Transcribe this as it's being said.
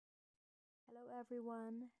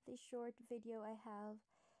everyone. This short video I have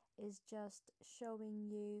is just showing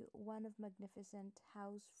you one of magnificent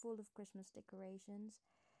house full of Christmas decorations.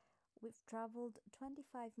 We've traveled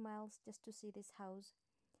 25 miles just to see this house.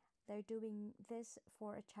 They're doing this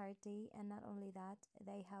for a charity, and not only that,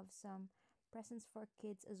 they have some presents for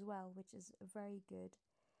kids as well, which is very good.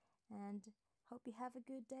 And hope you have a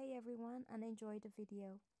good day everyone and enjoy the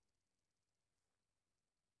video.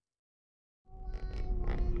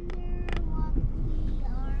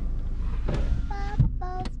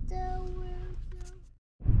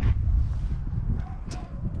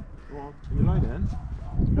 Well, can you lie down?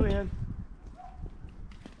 Go ahead.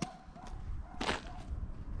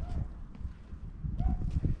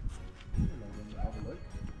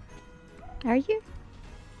 Are you?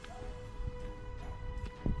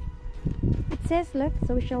 It says, look,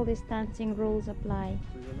 social distancing rules apply.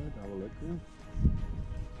 So you're allowed to have a look, yeah?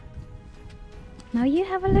 Now you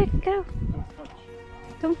have a look, go. Don't touch.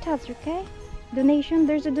 Don't touch, okay? Donation,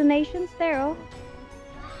 there's a donations there, oh.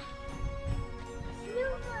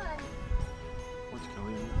 What's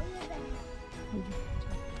Kelly in?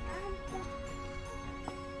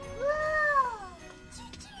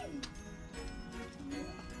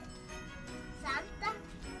 Santa.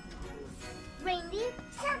 Reindeer.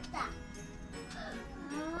 Santa.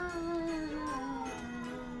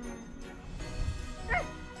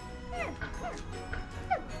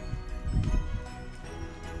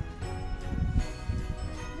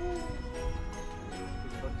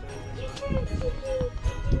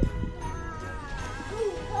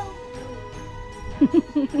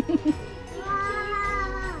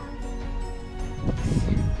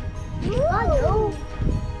 Hello.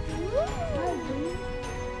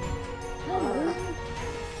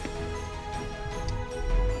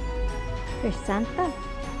 There's Santa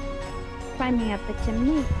climbing up the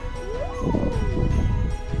chimney.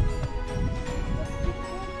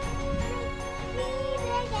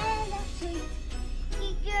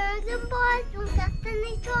 Girls and boys don't got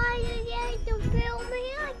any toys, yeah, don't feel my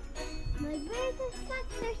eyes. My brother's got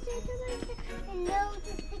their cigarettes and nose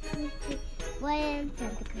is the country. When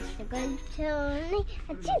Santa Claus is going to chimney,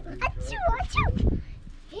 achoo, achoo, achoo.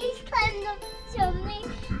 He's climbed up the chimney,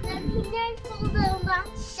 and he never falls down that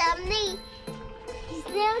chimney. He's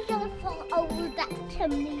never gonna fall over that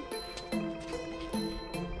chimney.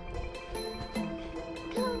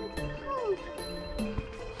 Cold, cold.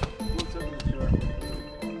 What's up in the jar?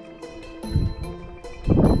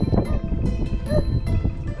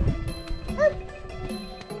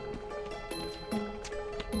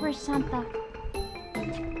 Where's Santa?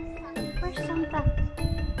 Where's Santa?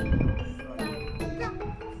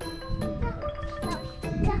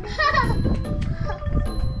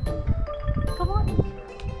 Come on.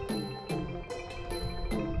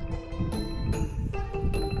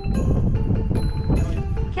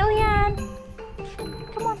 Killian!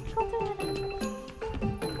 Come on, go do it.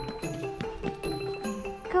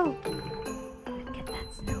 Go. Look at that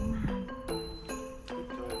snowman. Keep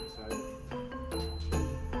Kelly inside.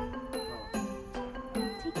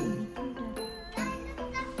 Taking me through the...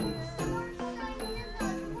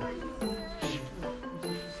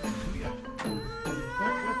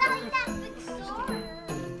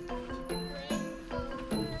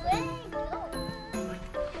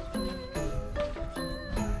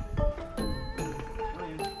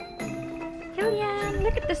 Killian,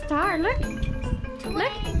 look at the star, look.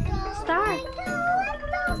 Look, star.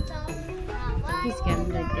 He's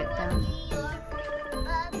gonna get down.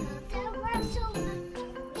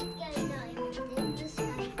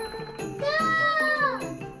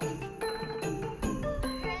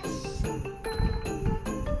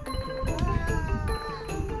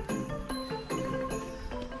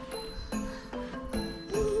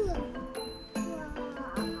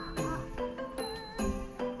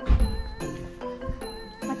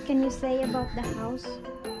 What can you say about the house?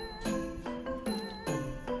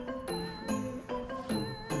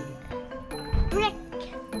 Brick.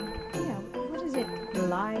 Yeah, what is it?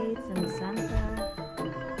 Lights and Santa.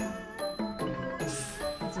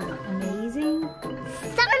 Is it amazing?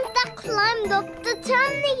 Santa climbed up the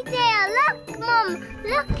chimney there. Look, Mom,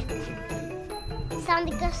 look.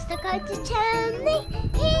 Santa goes to go to chimney.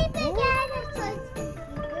 He began to say,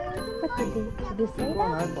 What did they say Come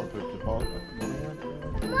on, that? I thought we could hold it.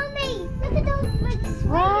 Mommy, look at those big swings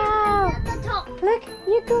Wow. at the top. Look,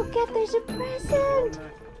 you go get, there's a present.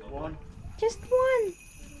 One. Just one.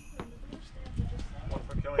 One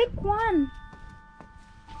for Kelly. Pick one.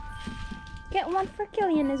 Get one for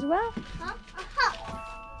Killian as well. Huh?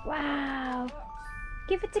 Uh-huh. Wow.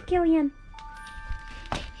 Give it to Killian.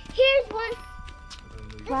 Here's one.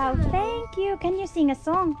 Wow, thank you. Can you sing a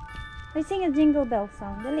song? Ay, sing a jingle bell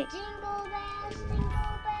song. Dali. Jingle bells,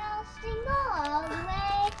 jingle all the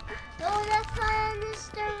way. Oh, the fun is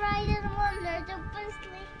to ride in one horse open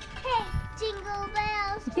sleigh. Hey, jingle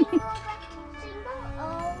bells, jingle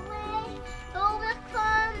all the way. Oh, the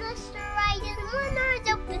fun is to ride in one horse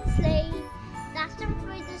open sleigh. Dashing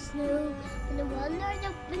through the snow in a one horse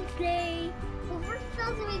open sleigh. Over the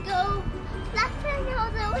fields we go, laughing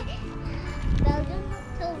all the way. Bells and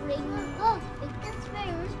whistles ring, oh, big and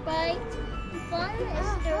sparrows bright. Fun is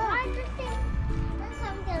to ride the thing. And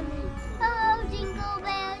some coming. Oh, jingle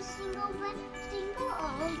bells, jingle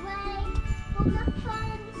all the way. Oh, the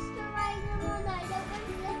fun is to ride in one horse open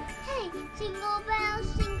sleigh. Hey, jingle bells,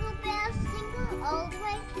 jingle all the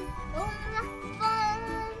way. Oh, the fun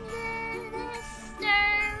is to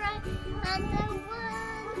ride on the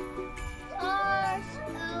one horse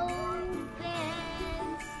open sleigh.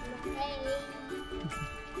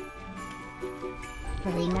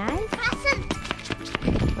 Very nice. Present.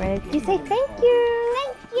 Where did you say thank you?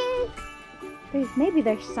 Thank you. Maybe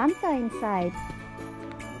there's Santa inside.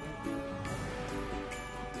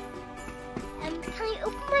 Can I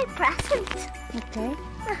open my present? Okay.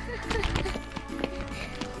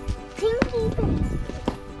 Tinky